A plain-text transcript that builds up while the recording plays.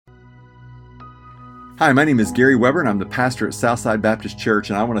Hi, my name is Gary Weber, and I'm the pastor at Southside Baptist Church,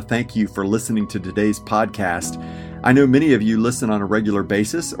 and I want to thank you for listening to today's podcast. I know many of you listen on a regular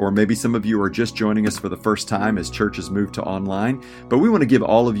basis, or maybe some of you are just joining us for the first time as churches move to online, but we want to give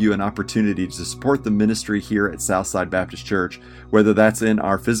all of you an opportunity to support the ministry here at Southside Baptist Church, whether that's in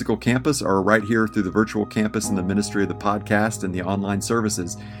our physical campus or right here through the virtual campus and the ministry of the podcast and the online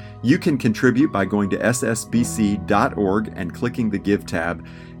services. You can contribute by going to ssbc.org and clicking the Give tab.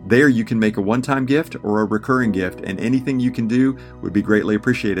 There you can make a one-time gift or a recurring gift, and anything you can do would be greatly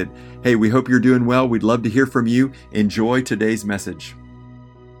appreciated. Hey, we hope you're doing well. We'd love to hear from you. Enjoy today's message.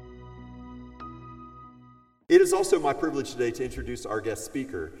 It is also my privilege today to introduce our guest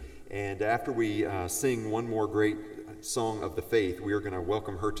speaker. And after we sing one more great song of the faith, we are going to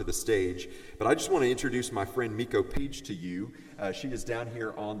welcome her to the stage. But I just want to introduce my friend Miko Page to you. She is down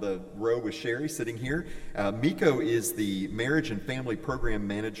here on the row with Sherry, sitting here. Miko is the Marriage and Family Program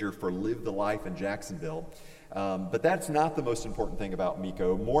Manager for Live the Life in Jacksonville. But that's not the most important thing about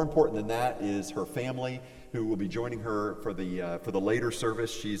Miko. More important than that is her family, who will be joining her for the later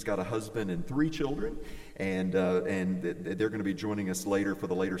service. She's got a husband and 3 children, and they're going to be joining us later for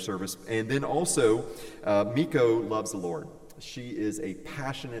the later service. And then also, Miko loves the Lord. She is a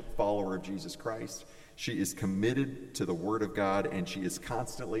passionate follower of Jesus Christ. She is committed to the Word of God, and she is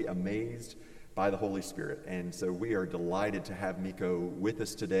constantly amazed by the Holy Spirit. And so we are delighted to have Miko with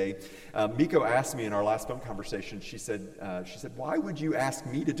us today. Miko asked me in our last phone conversation, she said, why would you ask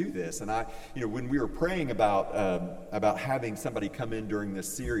me to do this? And when we were praying about having somebody come in during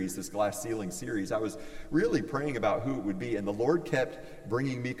this series, this Glass Ceiling series, I was really praying about who it would be. And the Lord kept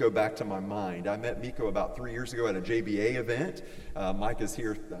bringing Miko back to my mind. I met Miko about 3 years ago at a JBA event. Mike is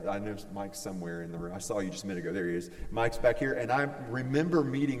here. I know Mike's somewhere in the room. I saw you just a minute ago. There he is. Mike's back here. And I remember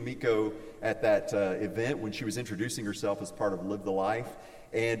meeting Miko at that event when she was introducing herself as part of Live the Life.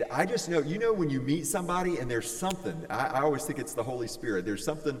 And I just know, when you meet somebody and there's something, I always think it's the Holy Spirit. There's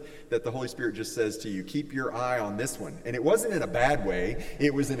something that the Holy Spirit just says to you, keep your eye on this one. And it wasn't in a bad way.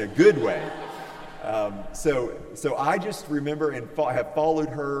 It was in a good way. So I just remember and have followed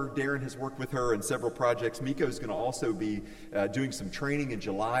her. Darren has worked with her in several projects. Miko is going to also be doing some training in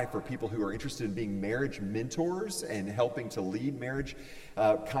July for people who are interested in being marriage mentors and helping to lead marriage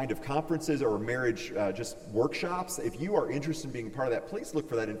kind of conferences or marriage just workshops. If you are interested in being part of that, please look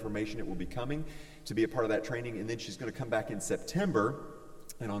for that information. It will be coming to be a part of that training. And then she's going to come back in September.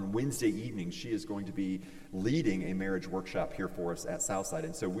 And on Wednesday evening, she is going to be leading a marriage workshop here for us at Southside.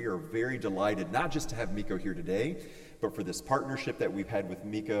 And so we are very delighted, not just to have Miko here today, but for this partnership that we've had with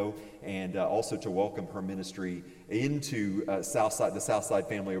Miko, and also to welcome her ministry into the Southside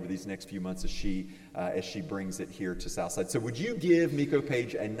family over these next few months as she brings it here to Southside. So would you give Miko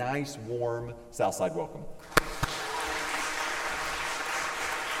Page a nice, warm Southside welcome?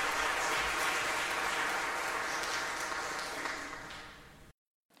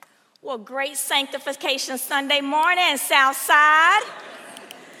 Well, great Sanctification Sunday morning, Southside.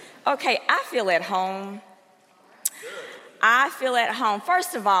 Okay, I feel at home.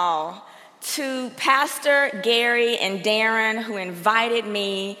 First of all, to Pastor Gary and Darren, who invited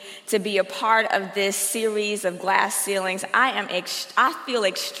me to be a part of this series of Glass Ceilings, I feel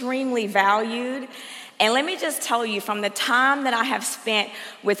extremely valued. And let me just tell you, from the time that I have spent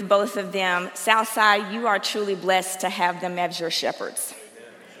with both of them, Southside, you are truly blessed to have them as your shepherds.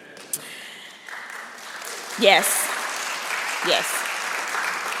 Yes.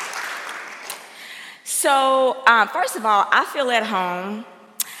 So, first of all, I feel at home.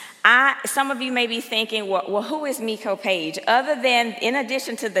 Some of you may be thinking, well, who is Miko Page? In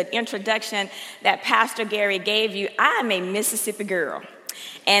addition to the introduction that Pastor Gary gave you, I am a Mississippi girl.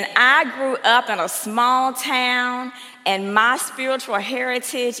 And I grew up in a small town, and my spiritual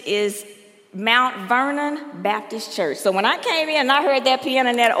heritage is Mount Vernon Baptist Church. So when I came in and I heard that piano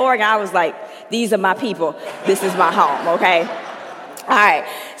and that organ, I was like, these are my people. This is my home, okay? All right.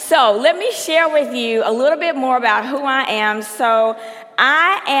 So let me share with you a little bit more about who I am. So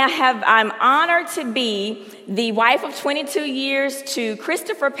I'm honored to be the wife of 22 years to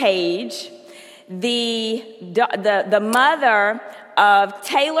Christopher Page, the mother of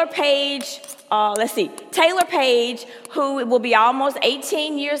Taylor Page. Taylor Page, who will be almost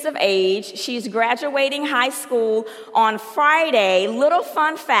 18 years of age. She's graduating high school on Friday. Little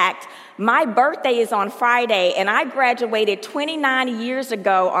fun fact, my birthday is on Friday, and I graduated 29 years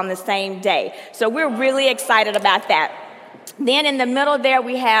ago on the same day. So we're really excited about that. Then in the middle there,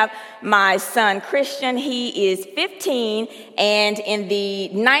 we have my son, Christian. He is 15 and in the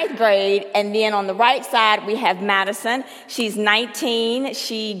 9th grade. And then on the right side, we have Madison. She's 19.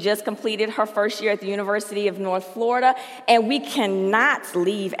 She just completed her first year at the University of North Florida. And we cannot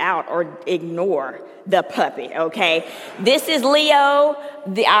leave out or ignore the puppy, okay? This is Leo,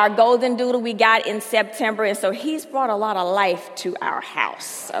 our golden doodle we got in September. And so he's brought a lot of life to our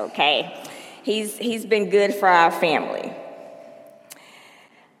house, okay? He's been good for our family.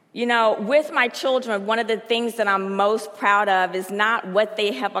 You know, with my children, one of the things that I'm most proud of is not what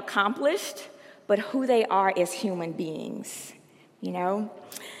they have accomplished, but who they are as human beings, you know?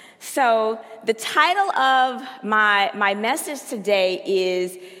 So the title of my message today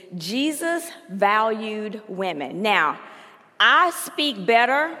is Jesus Valued Women. Now, I speak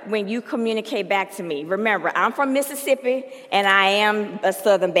better when you communicate back to me. Remember, I'm from Mississippi, and I am a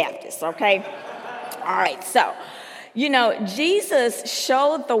Southern Baptist, okay? All right, so... You know, Jesus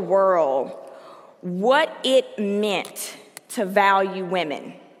showed the world what it meant to value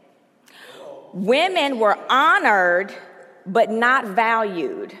women. Women were honored, but not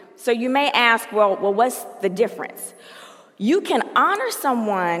valued. So you may ask, well, what's the difference? You can honor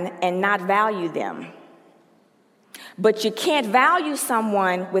someone and not value them, but you can't value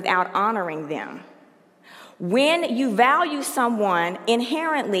someone without honoring them. When you value someone,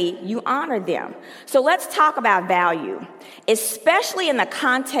 inherently, you honor them. So let's talk about value. Especially in the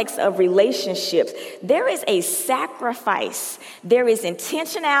context of relationships, there is a sacrifice, there is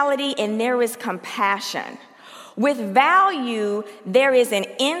intentionality, and there is compassion. With value, there is an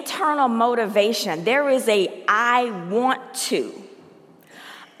internal motivation. There is a I want to.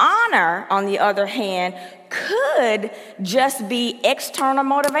 Honor, on the other hand, could just be external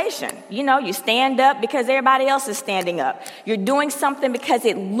motivation. You know, you stand up because everybody else is standing up. You're doing something because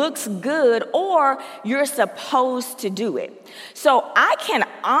it looks good or you're supposed to do it. So I can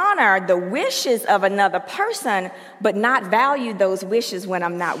honor the wishes of another person, but not value those wishes when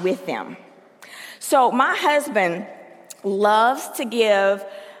I'm not with them. So my husband loves to give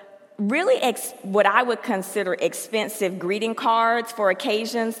really what I would consider expensive greeting cards for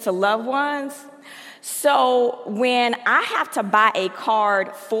occasions to loved ones. So when I have to buy a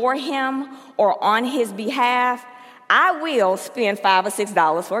card for him or on his behalf, I will spend $5 or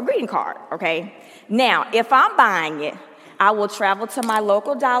 $6 for a greeting card, okay? Now, if I'm buying it, I will travel to my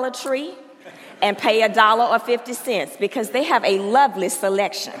local Dollar Tree and pay $1.50 because they have a lovely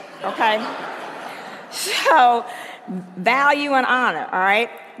selection, okay? So, value and honor, all right?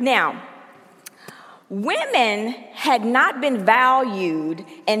 Now, women had not been valued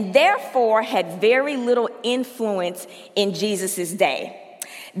and therefore had very little influence in Jesus' day.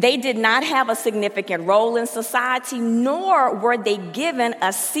 They did not have a significant role in society, nor were they given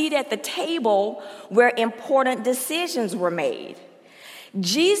a seat at the table where important decisions were made.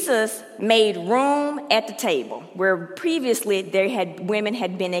 Jesus made room at the table where previously women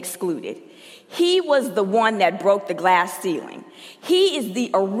had been excluded. He was the one that broke the glass ceiling. He is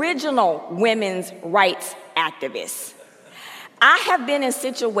the original women's rights activist. I have been in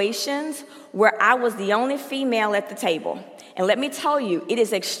situations where I was the only female at the table. And let me tell you, it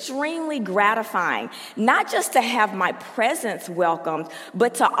is extremely gratifying, not just to have my presence welcomed,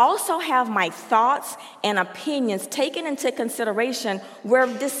 but to also have my thoughts and opinions taken into consideration where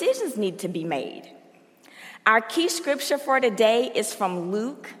decisions need to be made. Our key scripture for today is from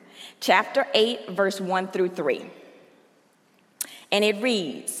Luke chapter 8, verse 1 through 3. And it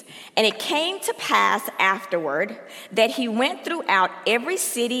reads, "And it came to pass afterward that he went throughout every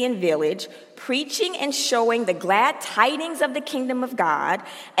city and village, preaching and showing the glad tidings of the kingdom of God,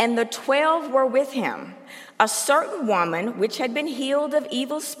 and the 12 were with him. A certain woman which had been healed of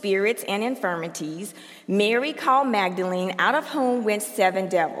evil spirits and infirmities, Mary called Magdalene, out of whom went 7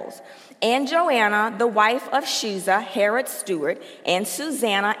 devils, and Joanna, the wife of Chuza, Herod's steward, and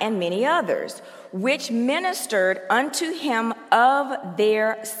Susanna, and many others, which ministered unto him of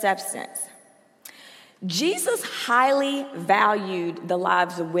their substance." Jesus highly valued the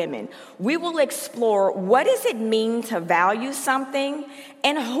lives of women. We will explore what does it mean to value something,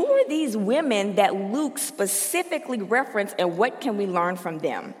 and who are these women that Luke specifically referenced, and what can we learn from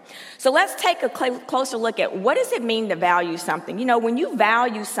them? So let's take a closer look at what does it mean to value something. You know, when you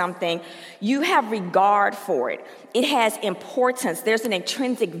value something, you have regard for it. It has importance. There's an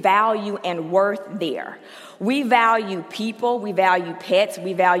intrinsic value and worth there. We value people, we value pets,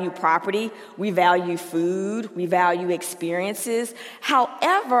 we value property, we value food, we value experiences.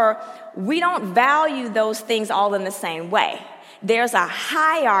 However, we don't value those things all in the same way. There's a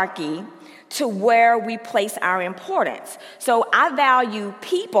hierarchy to where we place our importance. So I value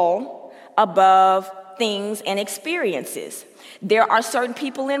people above things and experiences. There are certain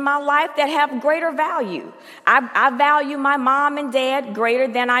people in my life that have greater value. I value my mom and dad greater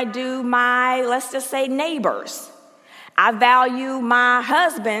than I do my, let's just say, neighbors. I value my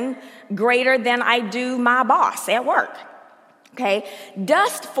husband greater than I do my boss at work. Okay?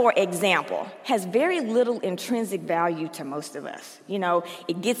 Dust, for example, has very little intrinsic value to most of us. You know,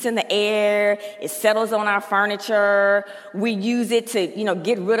 it gets in the air, it settles on our furniture, we use it to,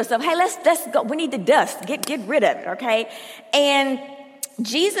 get rid of stuff. Hey, let's go. We need the dust. Get rid of it, okay? And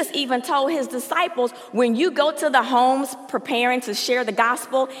Jesus even told his disciples, when you go to the homes preparing to share the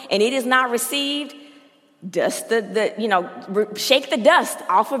gospel and it is not received, shake the dust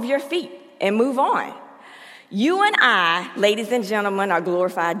off of your feet and move on. You and I, ladies and gentlemen, are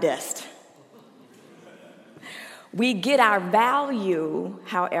glorified dust. We get our value,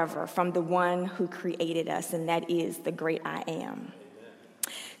 however, from the one who created us, and that is the great I am.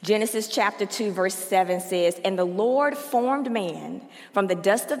 Genesis chapter 2, verse 7 says, "And the Lord formed man from the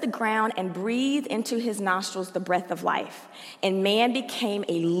dust of the ground and breathed into his nostrils the breath of life, and man became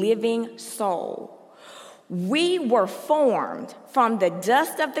a living soul." We were formed from the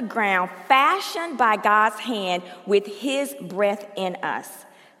dust of the ground, fashioned by God's hand with his breath in us.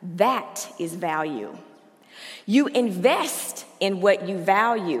 That is value. You invest in what you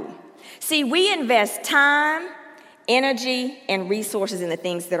value. See, we invest time, energy, and resources in the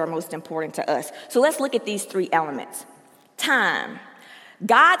things that are most important to us. So let's look at these three elements. Time.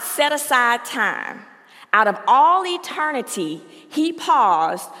 God set aside time. Out of all eternity, he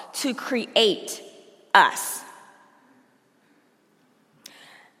paused to create us.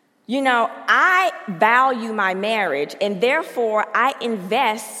 I value my marriage, and therefore I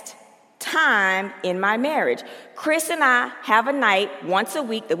invest time in my marriage. Chris and I have a night once a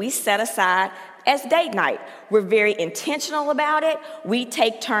week that we set aside as date night. We're very intentional about it. We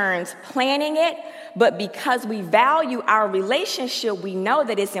take turns planning it, but because we value our relationship, we know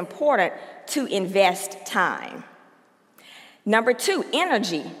that it's important to invest time. Number 2,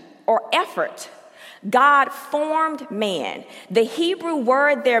 energy or effort. God formed man. The Hebrew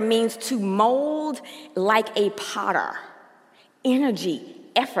word there means to mold like a potter. Energy,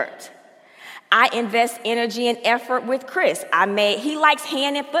 effort. I invest energy and effort with Chris. He likes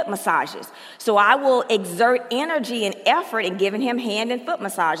hand and foot massages. So I will exert energy and effort in giving him hand and foot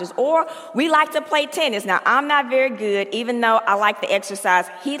massages. Or we like to play tennis. Now, I'm not very good, even though I like the exercise.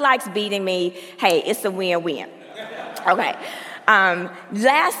 He likes beating me. Hey, it's a win-win. Okay.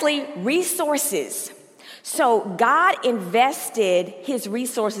 Lastly, resources. So God invested his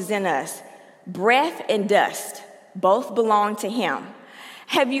resources in us. Breath and dust both belong to him.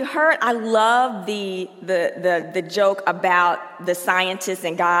 Have you heard? I love the joke about the scientists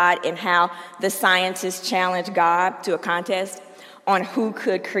and God, and how the scientists challenged God to a contest on who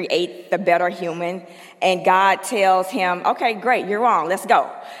could create the better human. And God tells him, okay, great, you're wrong, let's go.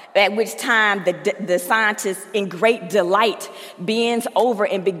 At which time the scientist, in great delight, bends over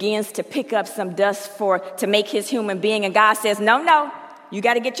and begins to pick up some dust to make his human being. And God says, no, you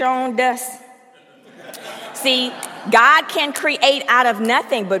got to get your own dust. See, God can create out of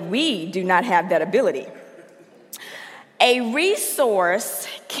nothing, but we do not have that ability. A resource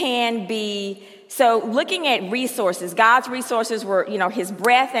can be, so looking at resources, God's resources were, his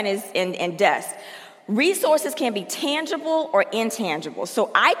breath and dust. Resources can be tangible or intangible.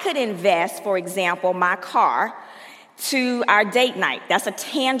 So I could invest, for example, my car to our date night. That's a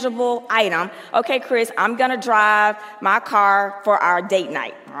tangible item. Okay, Chris, I'm going to drive my car for our date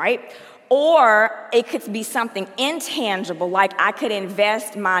night, all right? Or it could be something intangible, like I could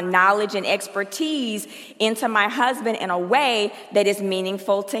invest my knowledge and expertise into my husband in a way that is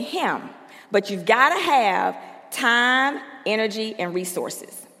meaningful to him. But you've got to have time, energy, and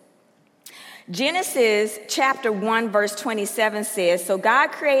resources. Genesis chapter 1, verse 27 says, "So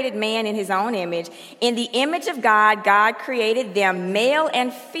God created man in his own image. In the image of God, God created them. Male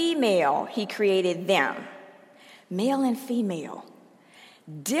and female, he created them." Male and female.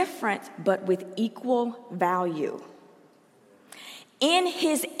 Different, but with equal value. In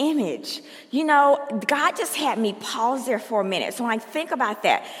his image. God just had me pause there for a minute. So when I think about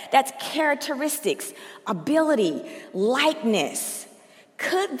that, that's characteristics, ability, likeness.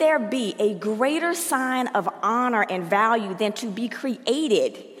 Could there be a greater sign of honor and value than to be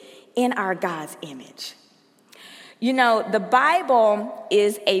created in our God's image? The Bible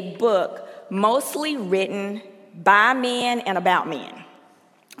is a book mostly written by men and about men.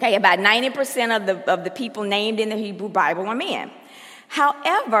 Okay, about 90% of the people named in the Hebrew Bible are men.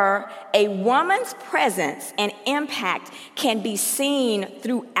 However, a woman's presence and impact can be seen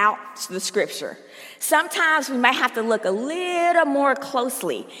throughout the scripture. Sometimes we might have to look a little more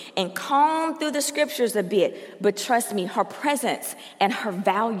closely and comb through the scriptures a bit, but trust me, her presence and her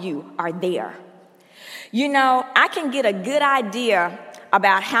value are there. You know, I can get a good idea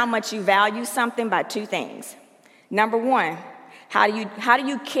about how much you value something by two things. Number one, how do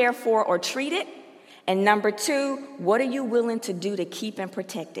you care for or treat it? And number two, what are you willing to do to keep and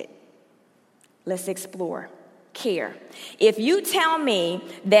protect it? Let's explore. Care. If you tell me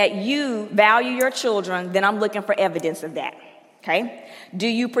that you value your children, then I'm looking for evidence of that. Okay? Do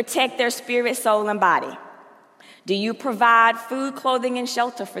you protect their spirit, soul, and body? Do you provide food, clothing, and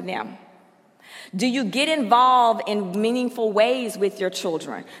shelter for them? Do you get involved in meaningful ways with your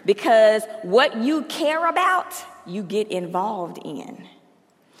children? Because what you care about, you get involved in.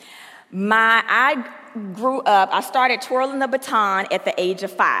 I grew up, I started twirling the baton at the age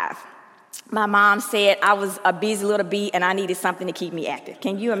of 5. My mom said I was a busy little bee and I needed something to keep me active.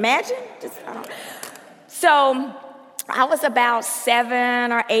 Can you imagine? So I was about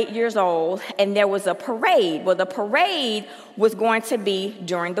 7 or 8 years old, and there was a parade. Well, the parade was going to be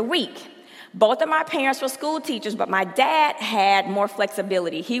during the week. Both of my parents were school teachers, but my dad had more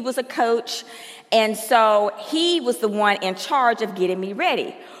flexibility. He was a coach, and so he was the one in charge of getting me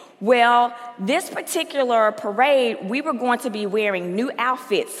ready. Well, this particular parade, we were going to be wearing new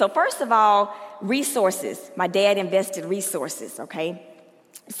outfits. So first of all, resources. My dad invested resources, okay?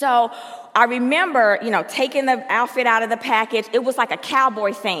 So I remember, taking the outfit out of the package. It was like a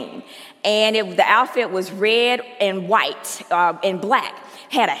cowboy theme. And the outfit was red and white and black.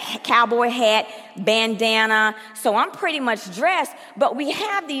 Had a cowboy hat, bandana. So I'm pretty much dressed. But we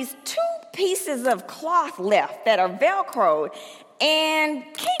have these 2 pieces of cloth left that are Velcroed. And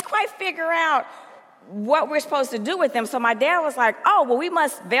can't quite figure out what we're supposed to do with them. So my dad was like, oh, well, we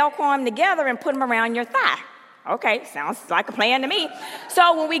must Velcro them together and put them around your thigh. Okay, sounds like a plan to me.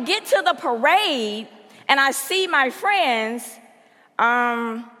 So when we get to the parade and I see my friends,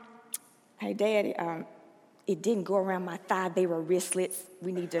 hey, Daddy, it didn't go around my thigh. They were wristlets.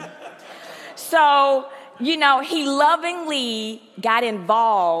 We need to. So, he lovingly got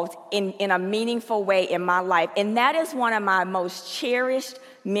involved in a meaningful way in my life. And that is one of my most cherished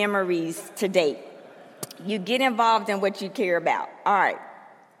memories to date. You get involved in what you care about. All right.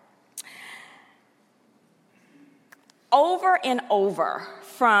 Over and over,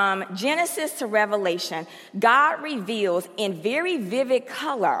 from Genesis to Revelation, God reveals in very vivid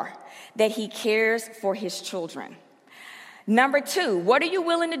color that he cares for his children. Number 2, what are you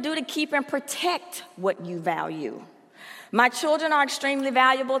willing to do to keep and protect what you value? My children are extremely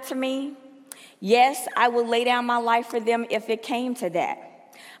valuable to me. Yes, I would lay down my life for them if it came to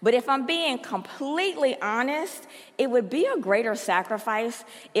that. But if I'm being completely honest, it would be a greater sacrifice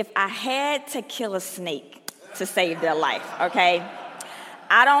if I had to kill a snake to save their life, okay?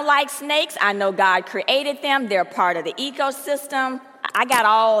 I don't like snakes. I know God created them. They're part of the ecosystem. I got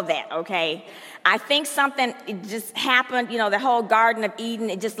all that, okay? I think it just happened, the whole Garden of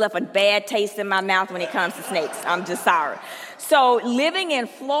Eden, it just left a bad taste in my mouth when it comes to snakes. I'm just sorry. So living in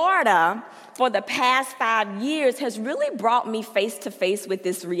Florida for the past 5 years has really brought me face to face with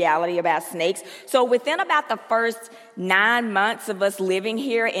this reality about snakes. So within about the first 9 months of us living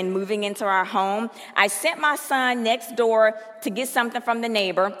here and moving into our home, I sent my son next door to get something from the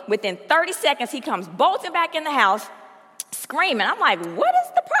neighbor. Within 30 seconds, he comes bolting back in the house, screaming. I'm like, what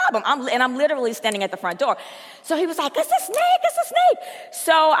is the problem? I'm literally standing at the front door. So he was like, it's a snake.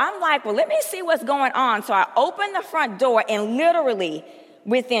 So I'm like, well, let me see what's going on. So I opened the front door, and literally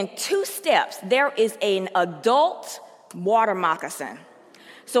within 2 steps, there is an adult water moccasin.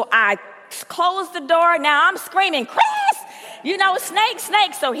 So I closed the door. Now I'm screaming, Chris,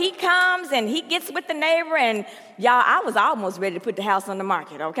 snake. So he comes and he gets with the neighbor, and y'all, I was almost ready to put the house on the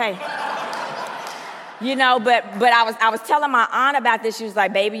market, okay? But I was telling my aunt about this. She was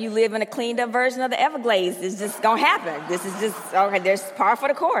like, baby, you live in a cleaned up version of the Everglades. It's just going to happen. This is just, okay, there's par for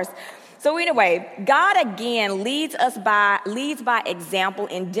the course. So anyway, God again leads by example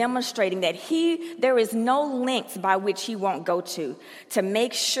in demonstrating that there is no lengths by which he won't go to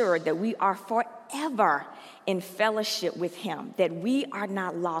make sure that we are forever in fellowship with him, that we are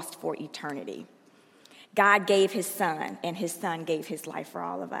not lost for eternity. God gave his son, and his son gave his life for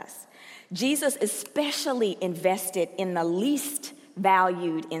all of us. Jesus especially invested in the least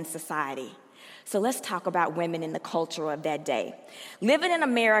valued in society. So let's talk about women in the culture of that day. Living in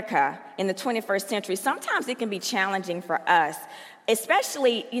America in the 21st century, sometimes it can be challenging for us,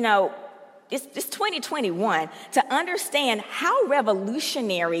 especially, it's 2021, to understand how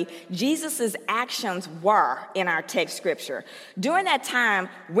revolutionary Jesus' actions were in our text scripture. During that time,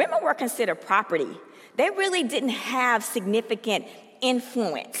 women were considered property. They really didn't have significant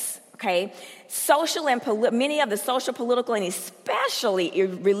influence. Okay, many of the social, political, and especially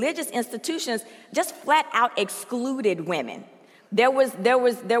religious institutions just flat out excluded women. There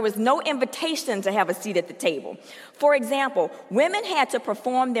was no invitation to have a seat at the table. For example, women had to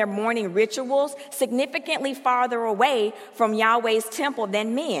perform their morning rituals significantly farther away from Yahweh's temple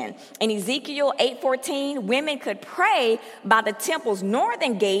than men. In Ezekiel 8:14, women could pray by the temple's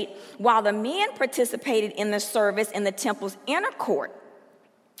northern gate while the men participated in the service in the temple's inner court.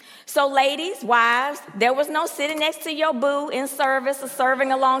 So ladies, wives, there was no sitting next to your boo in service or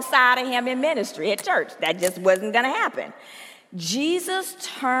serving alongside of him in ministry at church. That just wasn't going to happen. Jesus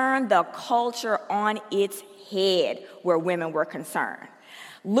turned the culture on its head where women were concerned.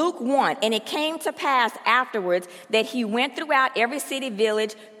 Luke 1, and it came to pass afterwards that he went throughout every city,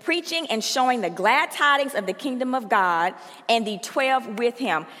 village, preaching and showing the glad tidings of the kingdom of God, and the 12 with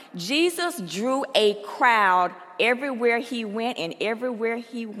him. Jesus drew a crowd everywhere he went, and everywhere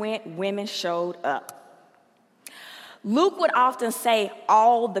he went, women showed up. Luke would often say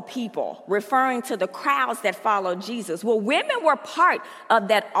all the people, referring to the crowds that followed Jesus. Well, women were part of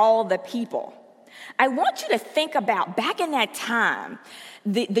that all the people. I want you to think about back in that time,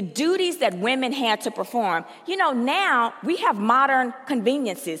 the duties that women had to perform. You know, now we have modern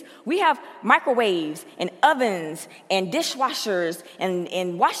conveniences. We have microwaves and ovens and dishwashers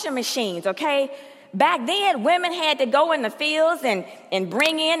and washing machines, okay? Back then, women had to go in the fields and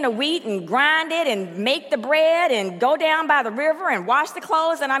bring in the wheat and grind it and make the bread and go down by the river and wash the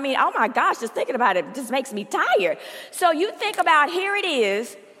clothes. And I mean, oh my gosh, just thinking about it just makes me tired. So you think about, here it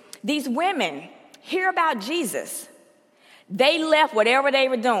is, these women hear about Jesus. They left whatever they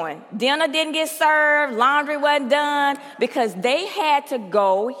were doing. Dinner didn't get served, laundry wasn't done, because they had to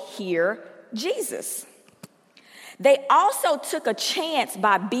go hear Jesus. They also took a chance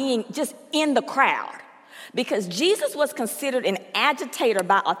by being just in the crowd, because Jesus was considered an agitator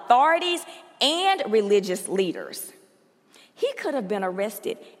by authorities and religious leaders. He could have been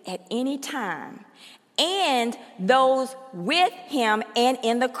arrested at any time, and those with him and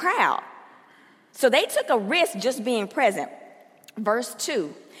in the crowd. So they took a risk just being present. Verse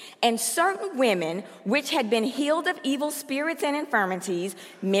 2, and certain women which had been healed of evil spirits and infirmities,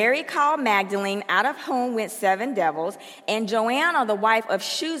 Mary called Magdalene, out of whom went 7 devils, and Joanna, the wife of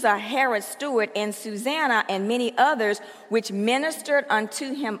Chuza, Herod's steward, and Susanna, and many others, which ministered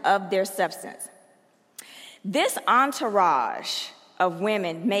unto him of their substance. This entourage of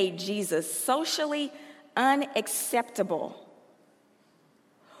women made Jesus socially unacceptable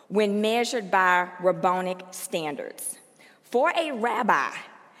when measured by rabbinic standards. For a rabbi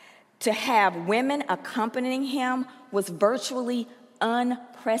to have women accompanying him was virtually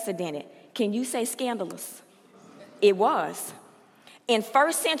unprecedented. Can you say scandalous? It was. In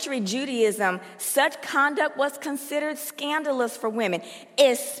first century Judaism, such conduct was considered scandalous for women,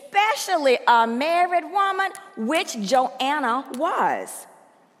 especially a married woman, which Joanna was.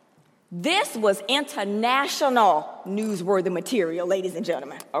 This was international newsworthy material, ladies and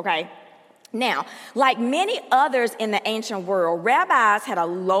gentlemen, okay? Now, like many others in the ancient world, rabbis had a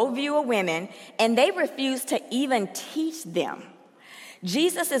low view of women, and they refused to even teach them.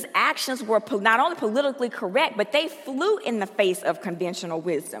 Jesus' actions were not only politically correct, but they flew in the face of conventional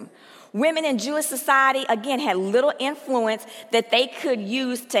wisdom. Women in Jewish society, again, had little influence that they could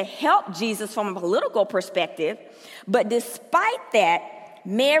use to help Jesus from a political perspective. But despite that,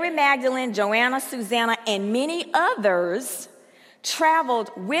 Mary Magdalene, Joanna, Susanna, and many others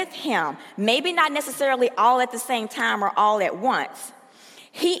traveled with him, maybe not necessarily all at the same time or all at once.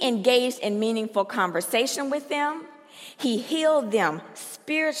 He engaged in meaningful conversation with them. He healed them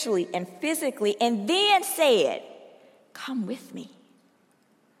spiritually and physically, and then said, "Come with me."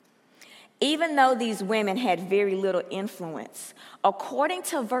 Even though these women had very little influence, according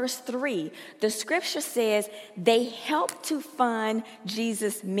to verse 3, the scripture says they helped to fund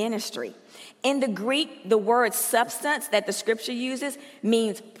Jesus' ministry. In the Greek, the word substance that the scripture uses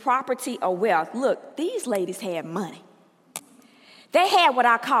means property or wealth. Look, these ladies had money. They had what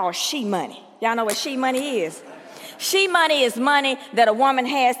I call she money. Y'all know what she money is? She money is money that a woman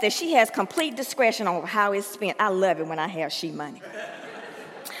has that she has complete discretion on how it's spent. I love it when I have she money.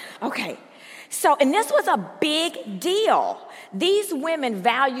 Okay. So, and this was a big deal. These women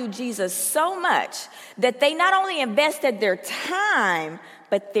valued Jesus so much that they not only invested their time,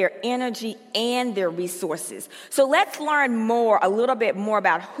 but their energy and their resources. So let's learn a little bit more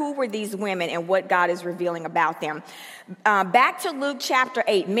about who were these women and what God is revealing about them. Back to Luke chapter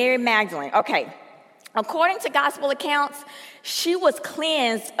 8, Mary Magdalene. Okay, according to gospel accounts, she was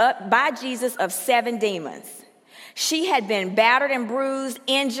cleansed up by Jesus of 7 demons. She had been battered and bruised,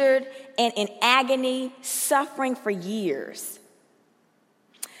 injured, and in agony, suffering for years,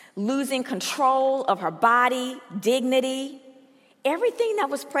 losing control of her body, dignity, everything that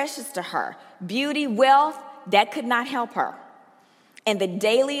was precious to her, beauty, wealth, that could not help her. And the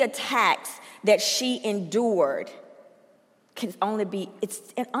daily attacks that she endured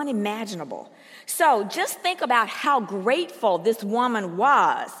it's unimaginable. So just think about how grateful this woman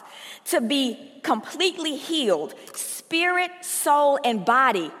was to be completely healed, spirit, soul, and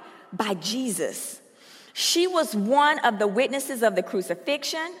body by Jesus. She was one of the witnesses of the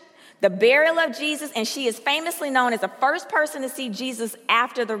crucifixion, the burial of Jesus, and she is famously known as the first person to see Jesus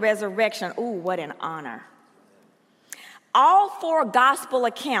after the resurrection. Ooh, what an honor. All 4 gospel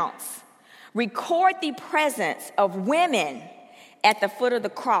accounts record the presence of women at the foot of the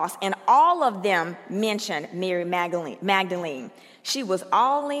cross, and all of them mention Mary Magdalene. She was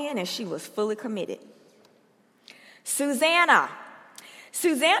all in and she was fully committed. Susanna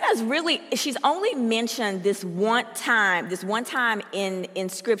is she's only mentioned this one time in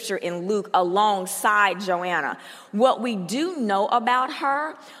Scripture in Luke alongside Joanna. What we do know about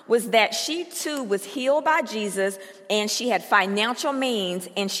her was that she too was healed by Jesus, and she had financial means,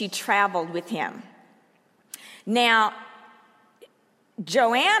 and she traveled with him. Now,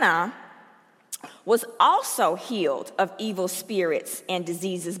 Joanna was also healed of evil spirits and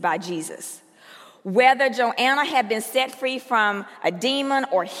diseases by Jesus. Whether Joanna had been set free from a demon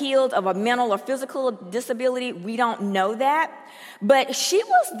or healed of a mental or physical disability, we don't know that. But she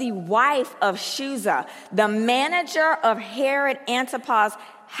was the wife of Chuza, the manager of Herod Antipas'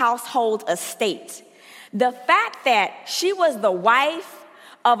 household estate. The fact that she was the wife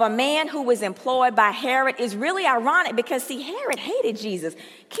of a man who was employed by Herod is really ironic because, see, Herod hated Jesus.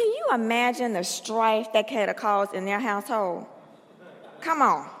 Can you imagine the strife that could have caused in their household? Come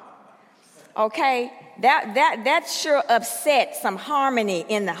on. Okay, that sure upset some harmony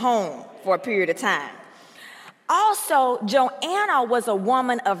in the home for a period of time. Also, Joanna was a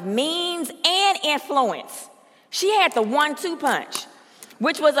woman of means and influence. She had the 1-2 punch,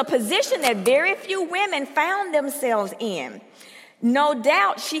 which was a position that very few women found themselves in. No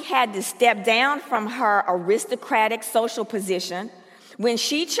doubt she had to step down from her aristocratic social position when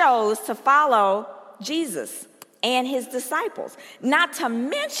she chose to follow Jesus and his disciples, not to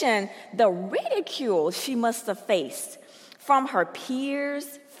mention the ridicule she must have faced from her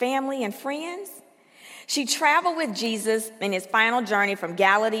peers, family, and friends. She traveled with Jesus in his final journey from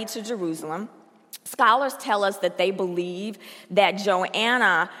Galilee to Jerusalem. Scholars tell us that they believe that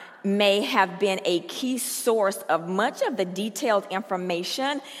Joanna may have been a key source of much of the detailed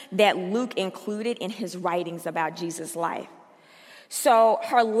information that Luke included in his writings about Jesus' life. So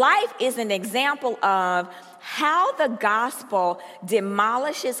her life is an example of how the gospel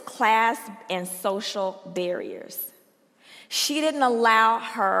demolishes class and social barriers. She didn't allow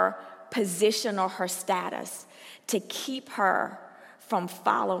her position or her status to keep her from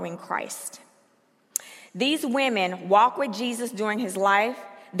following Christ. These women walked with Jesus during his life.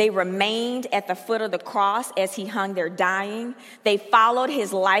 They remained at the foot of the cross as he hung there dying. They followed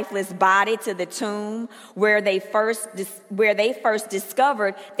his lifeless body to the tomb where they first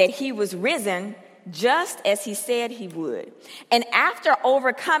discovered that he was risen just as he said he would. And after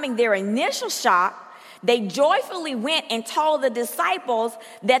overcoming their initial shock, they joyfully went and told the disciples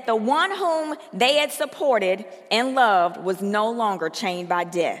that the one whom they had supported and loved was no longer chained by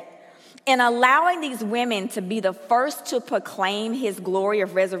death. In allowing these women to be the first to proclaim his glory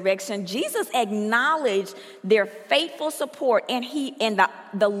of resurrection, Jesus acknowledged their faithful support and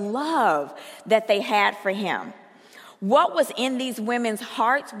the love that they had for him. What was in these women's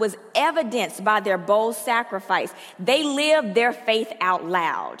hearts was evidenced by their bold sacrifice. They lived their faith out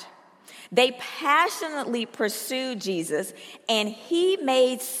loud. They passionately pursued Jesus, and he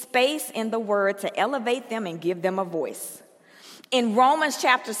made space in the word to elevate them and give them a voice. In Romans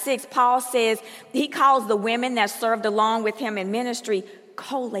chapter 6, Paul says he calls the women that served along with him in ministry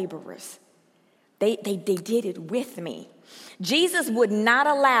co-laborers. They did it with me. Jesus would not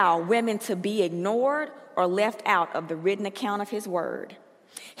allow women to be ignored or left out of the written account of his word.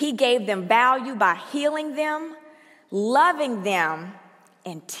 He gave them value by healing them, loving them,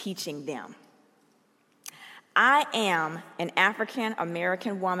 and teaching them. I am an African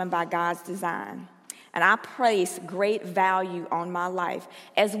American woman by God's design. And I place great value on my life,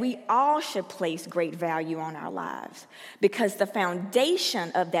 as we all should place great value on our lives, because the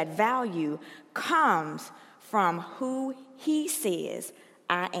foundation of that value comes from who he says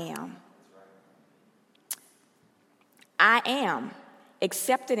I am. I am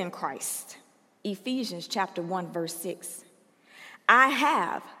accepted in Christ. Ephesians chapter 1, verse 6. I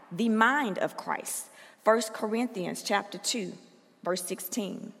have the mind of Christ. 1 Corinthians chapter 2, verse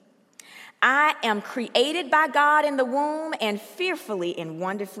 16. I am created by God in the womb and fearfully and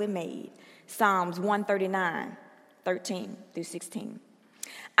wonderfully made. Psalms 139, 13 through 16.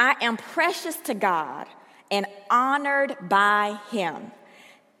 I am precious to God and honored by him.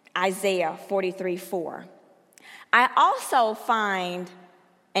 Isaiah 43, 4. I also find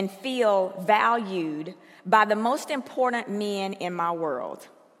and feel valued by the most important men in my world.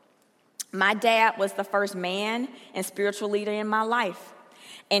 My dad was the first man and spiritual leader in my life,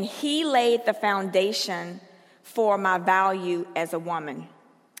 and he laid the foundation for my value as a woman.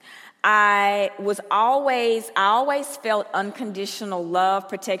 I always felt unconditional love,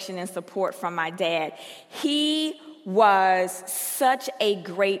 protection, and support from my dad. He was such a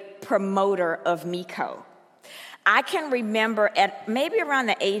great promoter of Miko. I can remember at maybe around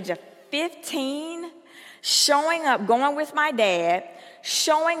the age of 15, going with my dad,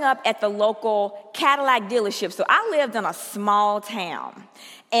 showing up at the local Cadillac dealership. So I lived in a small town,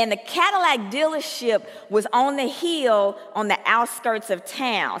 and the Cadillac dealership was on the hill on the outskirts of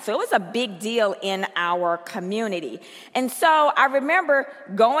town. So it was a big deal in our community. And so I remember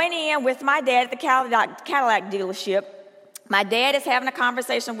going in with my dad at the Cadillac dealership. My dad is having a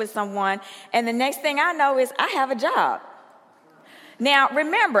conversation with someone, and the next thing I know is I have a job. Now,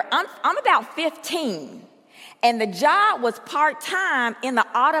 remember, I'm about 15, and the job was part-time in the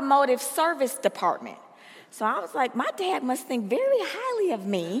automotive service department. So I was like, my dad must think very highly of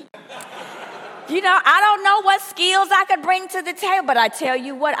me. I don't know what skills I could bring to the table, but I tell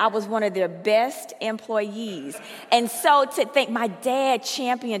you what, I was one of their best employees. And so to think my dad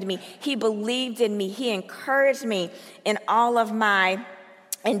championed me, he believed in me, he encouraged me in all of my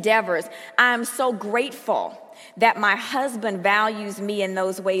endeavors. I'm so grateful that my husband values me in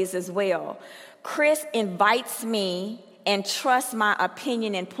those ways as well. Chris invites me and trusts my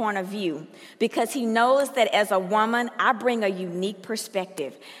opinion and point of view because he knows that as a woman, I bring a unique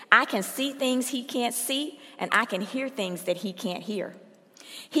perspective. I can see things he can't see, and I can hear things that he can't hear.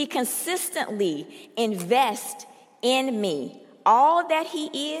 He consistently invests in me, all that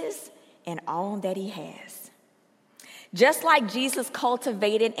he is and all that he has. Just like Jesus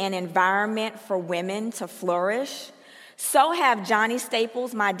cultivated an environment for women to flourish, so have Johnny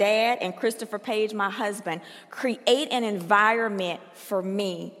Staples, my dad, and Christopher Page, my husband, create an environment for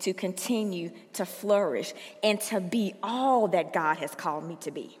me to continue to flourish and to be all that God has called me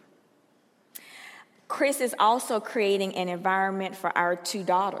to be. Chris is also creating an environment for our 2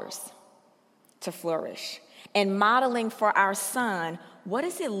 daughters to flourish and modeling for our son, what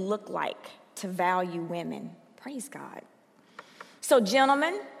does it look like to value women? Praise God. So,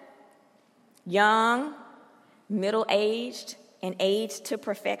 gentlemen, young, middle-aged, and aged to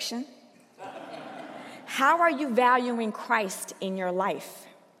perfection, how are you valuing Christ in your life?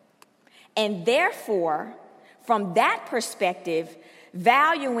 And therefore, from that perspective,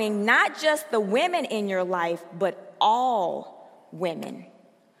 valuing not just the women in your life, but all women.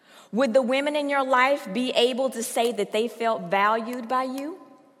 Would the women in your life be able to say that they felt valued by you?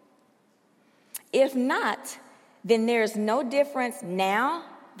 If not, then there's no difference now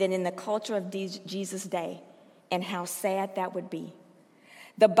than in the culture of Jesus' day. And how sad that would be.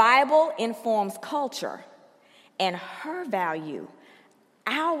 The Bible informs culture, and her value,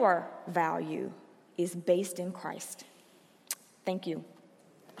 our value, is based in Christ. Thank you.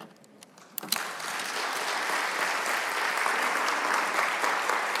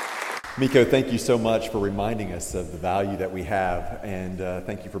 Miko, thank you so much for reminding us of the value that we have, and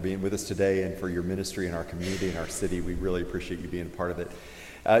thank you for being with us today and for your ministry in our community and our city. We really appreciate you being a part of it.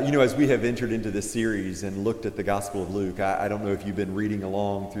 As we have entered into this series and looked at the Gospel of Luke, I don't know if you've been reading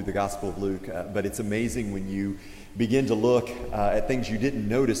along through the Gospel of Luke, but it's amazing when you begin to look at things you didn't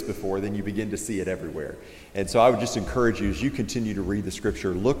notice before, then you begin to see it everywhere. And so I would just encourage you, as you continue to read the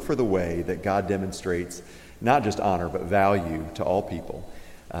Scripture, look for the way that God demonstrates not just honor, but value to all people,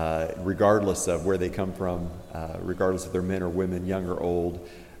 regardless of where they come from, regardless if they're men or women, young or old.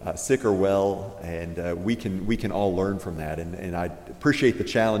 sick or well, and we can all learn from that. And I appreciate the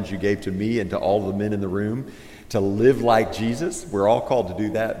challenge you gave to me and to all the men in the room to live like Jesus. We're all called to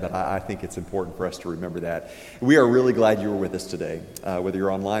do that, but I think it's important for us to remember that. We are really glad you were with us today, whether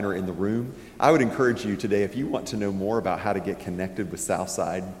you're online or in the room. I would encourage you today, if you want to know more about how to get connected with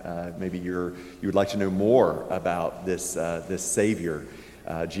Southside, maybe you would like to know more about this Savior,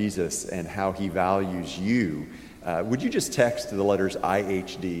 Jesus, and how he values you, would you just text the letters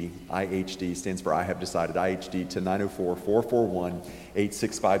IHD? IHD stands for I have decided, IHD, to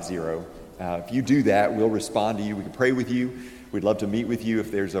 904-441-8650. If you do that, we'll respond to you. We can pray with you. We'd love to meet with you.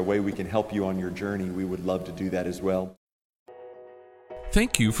 If there's a way we can help you on your journey, we would love to do that as well.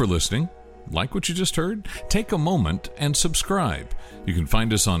 Thank you for listening. Like what you just heard? Take a moment and subscribe. You can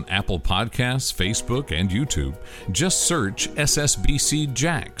find us on Apple Podcasts, Facebook, and YouTube. Just search SSBC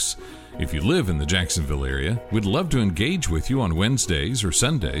Jax. If you live in the Jacksonville area, we'd love to engage with you on Wednesdays or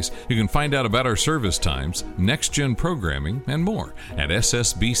Sundays. You can find out about our service times, next-gen programming, and more at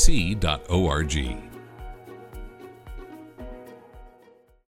ssbc.org.